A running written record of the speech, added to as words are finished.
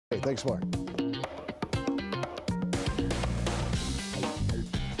great. Thanks, Mark.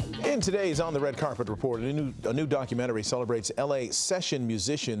 In today's On the Red Carpet Report, a new documentary celebrates L.A. session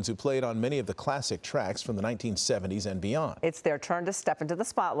musicians who played on many of the classic tracks from the 1970s and beyond. It's their turn to step into the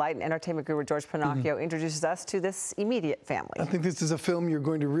spotlight, and entertainment guru George Pinocchio introduces us to this immediate family. I think this is a film you're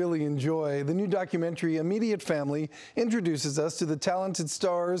going to really enjoy. The new documentary, Immediate Family, introduces us to the talented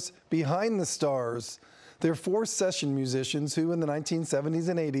stars behind the stars. They're 4 session musicians who, in the 1970s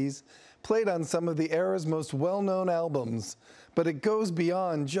and 80s, played on some of the era's most well-known albums. But it goes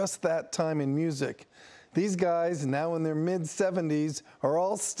beyond just that time in music. These guys, now in their mid-70s, are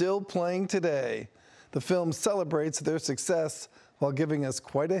all still playing today. The film celebrates their success while giving us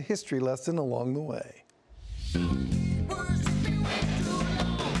quite a history lesson along the way.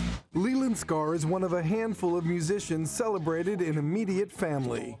 Leland Sklar is one of a handful of musicians celebrated in Immediate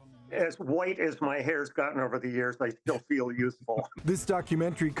Family. As white as my hair's gotten over the years, I still feel youthful. This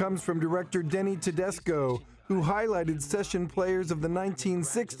documentary comes from director Denny Tedesco, who highlighted session players of the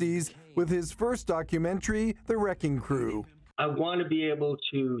 1960s with his first documentary, The Wrecking Crew. I want to be able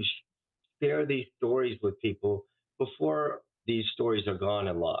to share these stories with people before these stories are gone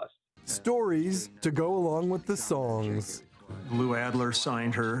and lost. Stories to go along with the songs. Lou Adler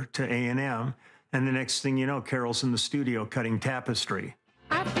signed her to A&M, and the next thing you know, Carol's in the studio cutting tapestry.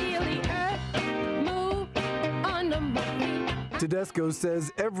 I feel the earth move under my feet. Tedesco says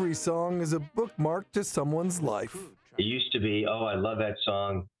every song is a bookmark to someone's life. It used to be, oh, I love that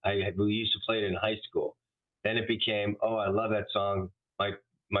song. We used to play it in high school. Then it became, oh, I love that song. My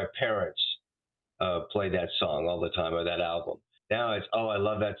parents played that song all the time, or that album. Now it's, oh, I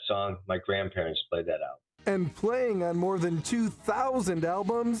love that song. My grandparents played that album. And playing on more than 2,000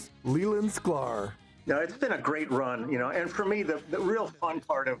 albums, Leland Sklar. Yeah, it's been a great run, and for me, the real fun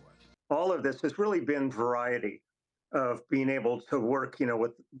part of all of this has really been variety of being able to work,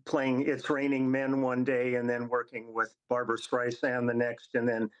 with playing It's Raining Men one day and then working with Barbra Streisand the next and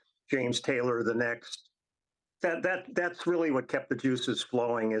then James Taylor the next. That's really what kept the juices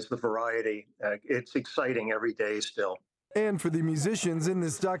flowing, is the variety. It's exciting every day still. And for the musicians in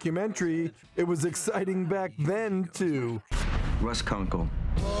this documentary, it was exciting back then, too. Russ Kunkel.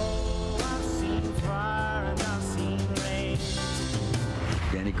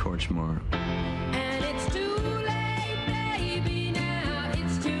 Danny Korchmar. And it's too late, baby, now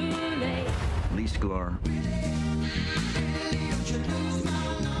it's too late. Lee Sklar.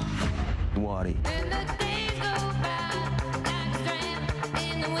 Waddy. And the days go by like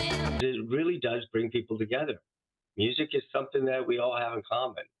strand in the wind. It really does bring people together. Music is something that we all have in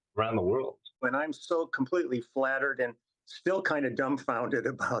common around the world. And I'm so completely flattered and still kind of dumbfounded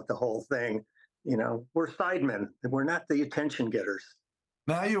about the whole thing. We're sidemen, and we're not the attention getters.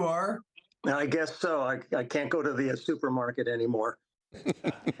 Now you are. I guess so. I can't go to the supermarket anymore.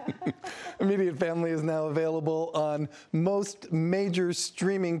 Immediate Family is now available on most major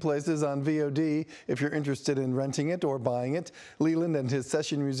streaming places on VOD if you're interested in renting it or buying it. Leland and his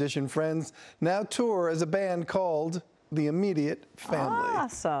session musician friends now tour as a band called The Immediate Family.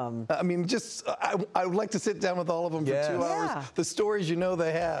 Awesome. I mean, I would like to sit down with all of them for 2 hours. Yeah. The stories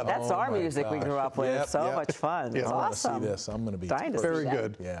they have. That's our music we grew up with. So much fun. Yeah. It's I want to awesome. see this. I'm going to be Dying to see very that.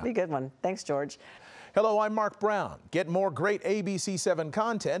 good. Yeah. Be a good one. Thanks, George. Hello, I'm Mark Brown. Get more great ABC7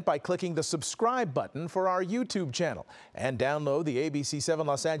 content by clicking the subscribe button for our YouTube channel, and download the ABC7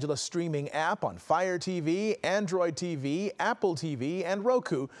 Los Angeles streaming app on Fire TV, Android TV, Apple TV, and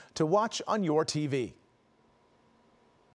Roku to watch on your TV.